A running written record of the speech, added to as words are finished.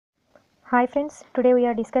Hi friends, today we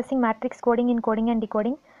are discussing matrix coding in coding and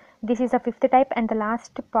decoding. This is the fifth type and the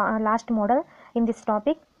last model in this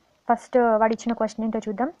topic. First వాడు ఇచ్చిన question ఏంటో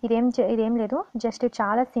చూద్దాం. ఇదేం లేదు, just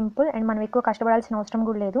చాలా simple and మనం ఎక్కువ కష్టపడాల్సిన అవసరం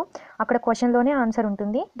కూడా లేదు. అక్కడ క్వశ్చన్లోనే ఆన్సర్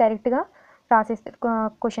ఉంటుంది. డైరెక్ట్గా రాసేస్తే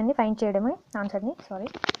క్వశ్చన్ని ఫైండ్ చేయడమే ఆన్సర్ని.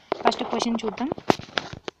 ఫస్ట్ క్వశ్చన్ చూద్దాం.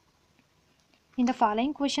 In the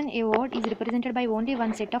following question, a word is represented by only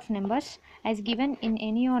one set of numbers as given in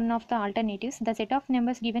any one of the alternatives. The set of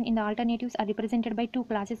numbers given in the alternatives are represented by two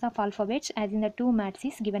classes of alphabets as in the two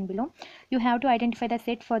matrices given below. You have to identify the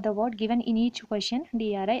set for the word given in each question.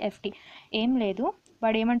 DRIFT. ఏం లేదు,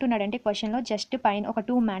 వాడు ఏమంటున్నాడంటే క్వశ్చన్లో just పైన ఒక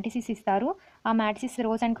 2 matrices ఇస్తారు. ఆ matrices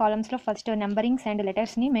rows and కాలమ్స్లో first numberings and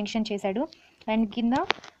లెటర్స్ని mention చేశాడు. అండ్ కింద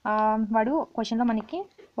వాడు క్వశ్చన్లో మనకి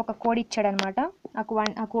ఒక కోడ్ ఇచ్చాడనమాట.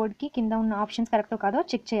 ఆ కోడ్కి కింద ఉన్న ఆప్షన్స్ కరెక్టో కాదో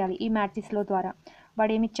చెక్ చేయాలి ఈ మ్యాట్రిక్స్లో ద్వారా.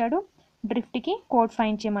 వాడు ఏమిచ్చాడు, డ్రిఫ్ట్కి కోడ్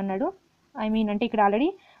ఫైండ్ చేయమన్నాడు. అంటే ఇక్కడ ఆల్రెడీ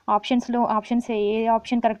ఆప్షన్స్ ఏ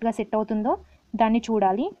ఆప్షన్ కరెక్ట్గా సెట్ అవుతుందో దాన్ని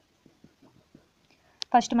చూడాలి.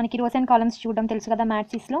 ఫస్ట్ మనకి రోస్ అండ్ కాలమ్స్ చూడడం తెలుసు కదా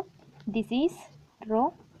మ్యాట్రిక్స్లో. దిస్ ఈజ్ రో,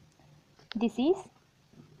 దిస్ ఈజ్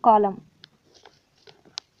కాలమ్.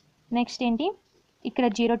 నెక్స్ట్ ఏంటి, ఇక్కడ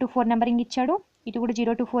 0 to 4 నెంబరింగ్ ఇచ్చాడు, ఇటు కూడా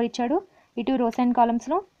 0 to 4 ఇచ్చాడు. ఇటు rows and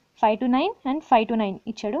కాలమ్స్లో 5 to 9 and 5 to 9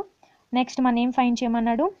 ఇచ్చాడు. నెక్స్ట్ మనం ఏం ఫైండ్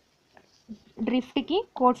చేయమన్నాడు, డ్రిఫ్ట్కి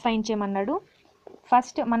కోడ్ ఫైండ్ చేయమన్నాడు.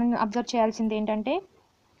 ఫస్ట్ మనం అబ్జర్వ్ చేయాల్సింది ఏంటంటే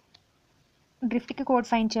డ్రిఫ్ట్కి కోడ్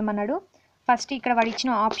ఫైండ్ చేయమన్నాడు. ఫస్ట్ ఇక్కడ వాడు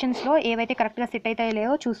ఇచ్చిన ఆప్షన్స్లో ఏవైతే కరెక్ట్గా సెట్ అవుతాయో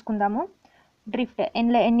లేవో చూసుకుందాము. డ్రిఫ్ట్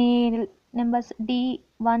ఎన్ని numbers, D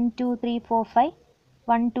 1 2 3 4 5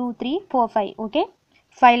 1 2 3 4 5. Okay,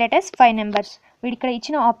 5 letters 5 numbers. వీడు ఇక్కడ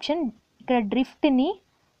ఇచ్చిన ఆప్షన్ ఇక్కడ డ్రిఫ్ట్ని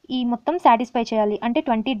ఈ మొత్తం సాటిస్ఫై చేయాలి. అంటే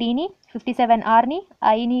 20Dని, 57Rని,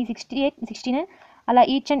 Iని 68 69 అలా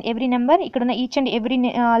ఈచ్ అండ్ ఎవ్రీ నెంబర్ ఇక్కడున్న ఈచ్ అండ్ ఎవ్రీ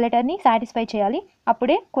లెటర్ని సాటిస్ఫై చేయాలి.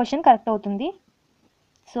 అప్పుడే క్వశ్చన్ కరెక్ట్ అవుతుంది.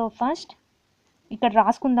 సో ఫస్ట్ ఇక్కడ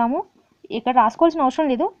రాసుకుందాము. ఇక్కడ రాసుకోవాల్సిన అవసరం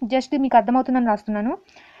లేదు, జస్ట్ మీకు అర్థమవుతుందని రాస్తున్నాను.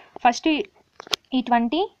 ఫస్ట్ ఈ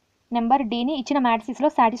 20 నెంబర్ Dని ఇచ్చిన మ్యాట్రిక్స్లో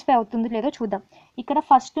సాటిస్ఫై అవుతుందో లేదో చూద్దాం. ఇక్కడ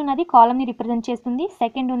ఫస్ట్ ఉన్నది కాలమ్ని రిప్రజెంట్ చేస్తుంది,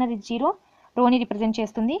 సెకండ్ ఉన్నది 0 రోని రిప్రజెంట్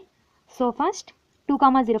చేస్తుంది. సో ఫస్ట్ 2,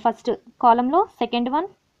 0 ఫస్ట్ కాలంలో, సెకండ్ 1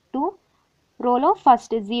 2 రోలో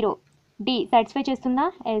ఫస్ట్ 0. డి సాటిస్ఫై చేస్తుందా?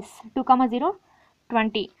 ఎస్. 2, 0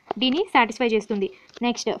 20 డిని సాటిస్ఫై చేస్తుంది.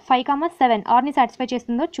 నెక్స్ట్ 5, 7 ఆర్ని సాటిస్ఫై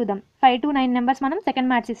చేస్తుందో చూద్దాం. 5 to 9 నెంబర్స్ మనం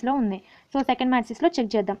సెకండ్ మ్యాట్రిక్స్లో ఉన్నాయి. సో సెకండ్ మ్యాట్రిక్స్లో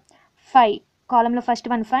చెక్ చేద్దాం. 5 కాలంలో ఫస్ట్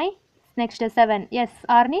 1 5, నెక్స్ట్ 7 ఎస్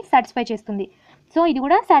ఆర్ని సాటిస్ఫై చేస్తుంది. సో ఇది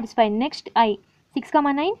కూడా సాటిస్ఫై. నెక్స్ట్ 6,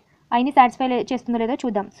 9 ఐని సాటిస్ఫై చేస్తుందో లేదో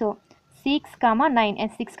చూద్దాం. సో 6, 9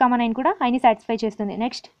 ఎస్ 6, 9 కూడా ఐని సాటిస్ఫై చేస్తుంది.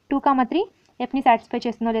 నెక్స్ట్ 2, 3 ఎఫ్ని సాటిస్ఫై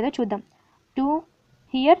చేస్తుందో లేదో చూద్దాం. 2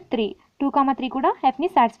 హియర్ 3 2, 3 కూడా ఎఫ్ని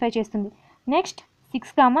సాటిస్ఫై చేస్తుంది. నెక్స్ట్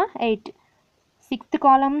 6, 8 సిక్స్త్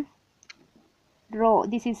కాలం రో,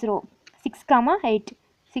 దిస్ ఈస్ రో. 6,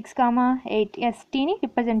 8 ఎస్ టీని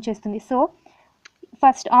రిప్రజెంట్ చేస్తుంది. So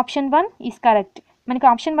first option 1 is correct. మనకి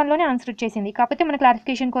ఆప్షన్ 1లోనే ఆన్సర్ వచ్చేసింది. కాకపోతే మన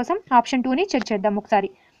క్లారిఫికేషన్ కోసం ఆప్షన్ 2ని చెక్ చేద్దాం ఒకసారి.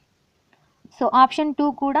 సో ఆప్షన్ 2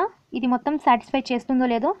 కూడా ఇది మొత్తం సాటిస్ఫై చేస్తుందో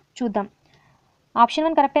లేదో చూద్దాం. ఆప్షన్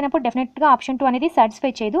 1 కరెక్ట్ అయినప్పుడు డెఫినెట్గా ఆప్షన్ 2 అనేది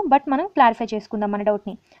సాటిస్ఫై చేయదు. బట్ మనం క్లారిఫై చేసుకుందాం మన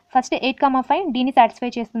డౌట్ని. ఫస్ట్ 8, 5 డీని సాటిస్ఫై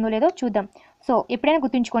చేస్తుందో లేదో చూద్దాం. సో ఎప్పుడైనా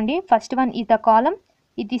గుర్తుంచుకోండి, first 1 is the column,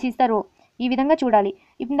 this is the రో. ఈ విధంగా చూడాలి.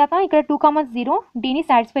 ఇందాక ఇక్కడ 2, 0 డీని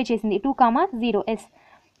సాటిస్ఫై చేసింది. 2, 0 ఎస్.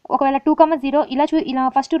 ఒకవేళ 2, 0 ఇలా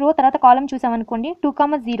ఫస్ట్ రో తర్వాత కాలం చూసామనుకోండి, 2,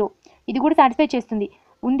 0 ఇది కూడా సాటిస్ఫై చేస్తుంది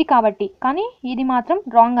ఉంది కాబట్టి. కానీ ఇది మాత్రం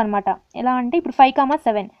రాంగ్ అనమాట. ఎలా అంటే ఇప్పుడు 5,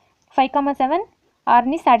 7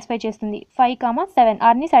 ఆర్ని సాటిస్ఫై చేస్తుంది. 5, 7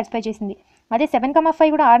 ఆర్ని సాటిస్ఫై చేసింది. అదే 7, 5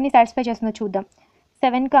 కూడా ఆర్ని సాటిస్ఫై చేస్తుందో చూద్దాం.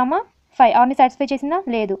 7, 5 ఆర్ని సాటిస్ఫై చేసిందా?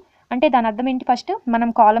 లేదు. అంటే దాని అర్థం ఏంటి, ఫస్ట్ మనం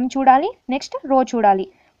కాలం చూడాలి, నెక్స్ట్ రో చూడాలి.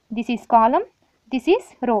 This is column, this is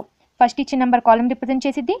రో. ఫస్ట్ ఇచ్చిన నెంబర్ కాలం రిప్రజెంట్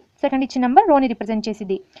చేసిద్ది, సెకండ్ ఇచ్చిన నెంబర్ రోని రిప్రజెంట్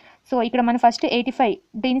చేసిద్ది. సో ఇక్కడ మనం ఫస్ట్ 85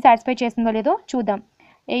 డీని సాటిస్ఫై చేస్తుందో లేదో చూద్దాం.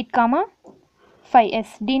 8, 5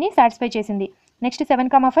 ఎస్ డీని సాటిస్ఫై చేసింది. నెక్స్ట్ 7,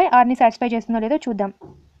 5 ఆర్ని సాటిస్ఫై చేస్తుందో లేదో చూద్దాం.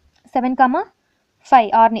 7, 5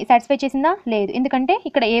 ఆర్ని సాటిస్ఫై చేసిందా? లేదు. ఎందుకంటే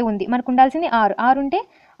ఇక్కడ ఏ ఉంది, మనకు ఉండాల్సింది ఆర్ ఉంటే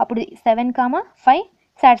అప్పుడు 7, 5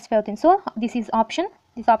 సాటిస్ఫై అవుతుంది. So this option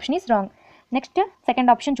is wrong. Next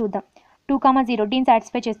second option చూద్దాం. 2, 0 డీని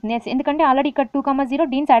సాటిస్ఫై చేస్తుంది. ఎస్, ఎందుకంటే ఆల్రెడీ ఇక్కడ 2, 0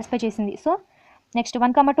 డీని సాటిస్ఫై చేసింది. సో నెక్స్ట్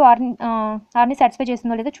 1, 2 ఆర్ని సాటిస్ఫై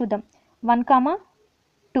చేస్తుందో లేదో చూద్దాం. 1,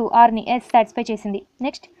 2 ఆర్ని ఎస్ సాటిస్ఫై చేసింది.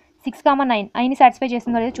 నెక్స్ట్ 6, 9 ఐని సాటిస్ఫై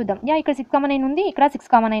చేస్తుందో లేదో చూద్దాం. ఇక్కడ 6, 9 ఉంది, ఇక్కడ 6,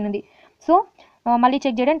 9 ఉంది. సో మళ్ళీ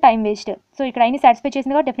చెక్ చేయడం టైం వేస్ట్. సో ఇక్కడ ఐని సాటిస్ఫై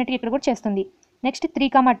చేసింది కాబట్టి డెఫినెట్గా ఇక్కడ కూడా చేస్తుంది. నెక్స్ట్ 3,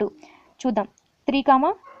 2 చూద్దాం.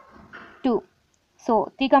 3, 2 సో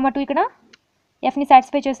 3, 2 ఇక్కడ ఎఫ్ని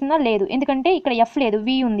సాటిస్ఫై చేస్తుందా? లేదు. ఎందుకంటే ఇక్కడ ఎఫ్ లేదు,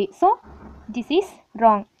 వి ఉంది. So this is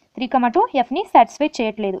wrong. 3, 2 Fని satisfy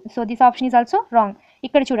చేయట్లేదు. So this option is also wrong.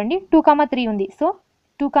 ఇక్కడ చూడండి 2, 3 ఉంది. సో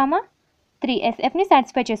 2, 3 Fని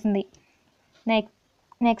సాటిస్ఫై చేస్తుంది.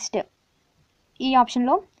 నెక్స్ట్ ఈ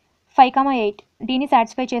ఆప్షన్లో 5, 8 Dని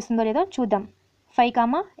సాటిస్ఫై చేస్తుందో లేదో చూద్దాం.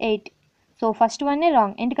 5, 8. సో ఫస్ట్ వన్నే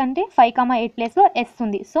రాంగ్, ఎందుకంటే 5, 8 ప్లేస్లో S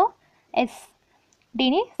ఉంది. సో S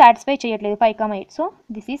Dని సాటిస్ఫై చేయట్లేదు 5, 8. So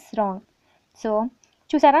this is wrong. So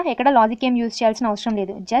చూసారా, ఎక్కడ లాజిక్ ఏం యూజ్ చేయాల్సిన అవసరం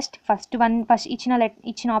లేదు. జస్ట్ ఫస్ట్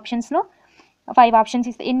ఇచ్చిన ఆప్షన్స్లో 5 ఆప్షన్స్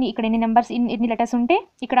ఇస్తే ఇక్కడ ఎన్ని లెటర్స్ ఉంటే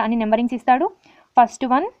ఇక్కడ అన్ని నెంబరింగ్స్ ఇస్తాడు. ఫస్ట్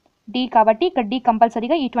వన్ D కాబట్టి ఇక్కడ D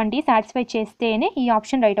కంపల్సరీగా ఈ 20 సాటిస్ఫై చేస్తేనే ఈ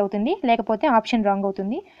ఆప్షన్ రైట్ అవుతుంది, లేకపోతే ఆప్షన్ రాంగ్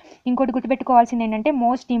అవుతుంది. ఇంకోటి గుర్తుపెట్టుకోవాల్సింది ఏంటంటే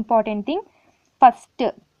most important thing, first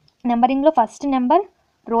నెంబరింగ్లో first number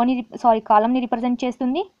కాలమ్ని represent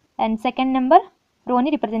చేస్తుంది అండ్ సెకండ్ నెంబర్ రోని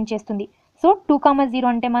రిప్రజెంట్ చేస్తుంది. సో 2, 0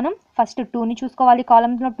 అంటే మనం ఫస్ట్ 2ని చూసుకోవాలి,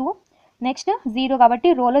 కాలమ్లో 2. నెక్స్ట్ 0 కాబట్టి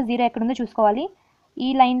రోలో 0 ఎక్కడుందో చూసుకోవాలి. ఈ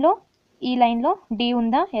లైన్లో D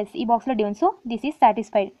ఉందా? ఎస్, ఈ బాక్స్లో D ఉంది. So this is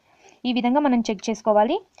satisfied. ఈ విధంగా మనం చెక్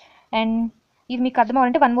చేసుకోవాలి. అండ్ ఇది మీకు అర్థం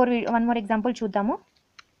అవ్వాలంటే వన్ మోర్ ఎగ్జాంపుల్ చూద్దాము.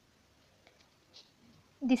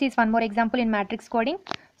 This is one more example in matrix coding.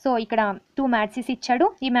 So ఇక్కడ 2 మ్యాట్రిసెస్ ఇచ్చాడు.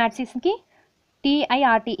 ఈ మ్యాట్రిసెస్కి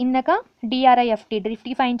TIRT ఇందాక DRIFT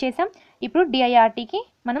డిఫైన్ చేసాం. ఇప్పుడు DIRTకి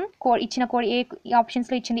మనం ఇచ్చిన కోడ్ ఏ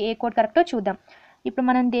ఆప్షన్స్లో ఇచ్చింది ఏ కోడ్ కరెక్టో చూద్దాం. ఇప్పుడు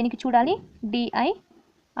మనం దేనికి చూడాలి?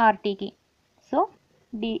 DIRTకి. సో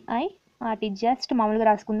DIRT జస్ట్ మామూలుగా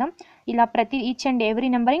రాసుకుందాం. ఇలా ప్రతి ఈచ్ అండ్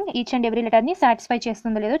ఎవ్రీ లెటర్ని సాటిస్ఫై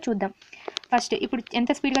చేస్తుందో లేదో చూద్దాం. ఫస్ట్ ఇప్పుడు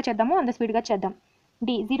ఎంత స్పీడ్గా చేద్దామో అంత స్పీడ్గా చేద్దాం.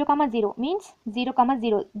 D 0, 0 మీన్స్ 0,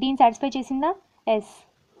 0 దీన్ని సాటిస్ఫై చేసిందా? ఎస్.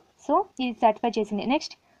 సో ఇది సాటిస్ఫై చేసింది.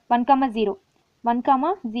 నెక్స్ట్ 1,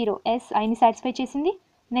 0 S ఐని సాటిస్ఫై చేసింది.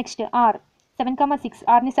 నెక్స్ట్ R 7, 6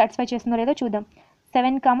 Rని సాటిస్ఫై చేస్తుందో లేదో చూద్దాం.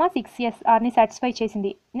 7, 6 S Rని సాటిస్ఫై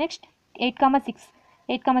చేసింది. నెక్స్ట్ 8,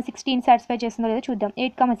 6 Tని సాటిస్ఫై చేస్తుందో లేదో చూద్దాం.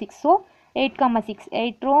 8, 6. సో 8, 6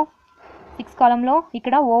 8 రో 6 కాలంలో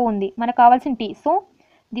ఇక్కడ O ఉంది, మనకు కావాల్సిన T. So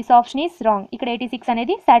this option is wrong. ఇక్కడ 86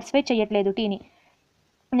 అనేది సాటిస్ఫై చేయట్లేదు Tని.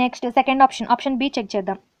 Next second option B check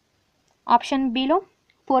చేద్దాం. ఆప్షన్ Bలో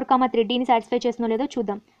 4, 3 Dని సాటిస్ఫై చేస్తుందో లేదో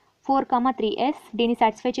చూద్దాం. 4, 3 S Dని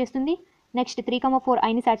సాటిస్ఫై చేస్తుంది. నెక్స్ట్ 3, 4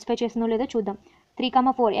 Iని సాటిస్ఫై చేస్తుందో లేదో చూద్దాం. 3,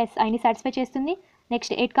 4 S Iని సాటిస్ఫై చేస్తుంది.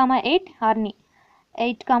 నెక్స్ట్ 8, 8 Rని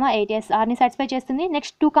 8, 8 S Rని సాటిస్ఫై చేస్తుంది.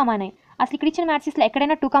 నెక్స్ట్ 2, 9 అసలు ఇక్కడ ఇచ్చిన మ్యాట్రిక్స్లో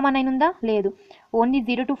ఎక్కడైనా 2, 9 ఉందా? లేదు. ఓన్లీ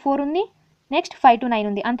 0 to 4 ఉంది. నెక్స్ట్ 5 to 9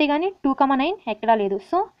 ఉంది, అంతేగాని 2, 9 ఎక్కడా లేదు.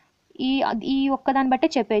 సో ఈ ఒక్కదాన్ని బట్టే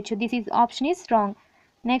చెప్పేయచ్చు this is option is wrong.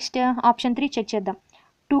 Next option 3 check చేద్దాం.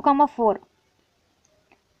 2,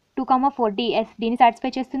 4 DS Dని సాటిస్ఫై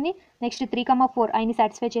చేస్తుంది. నెక్స్ట్ 3, 4 Iని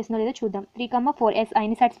సాటిస్ఫై చేస్తుందో లేదో చూద్దాం. 3, 4 S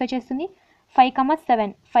Iని సాటిస్ఫై చేస్తుంది. 5,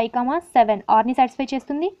 7 Rని సాటిస్ఫై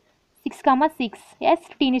చేస్తుంది. 6, 6 S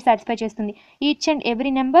Tని సాటిస్ఫై చేస్తుంది. Each and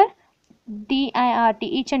every number DIRT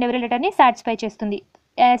each and every లెటర్ని సాటిస్ఫై చేస్తుంది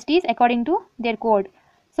as it is according to their code.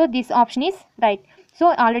 So this option is right. So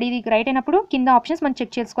already ఇది రైట్ అయినప్పుడు కింద ఆప్షన్స్ మనం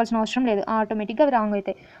చెక్ చేసుకోవాల్సిన అవసరం లేదు, ఆటోమేటిక్గా రాంగ్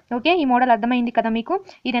అవుతాయి. ఓకే, ఈ మోడల్ అర్థమైంది కదా మీకు?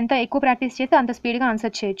 ఇది ఎంత ఎక్కువ ప్రాక్టీస్ చేస్తే అంత స్పీడ్గా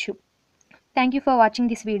ఆన్సర్ చేయొచ్చు. Thank you for watching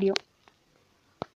this video.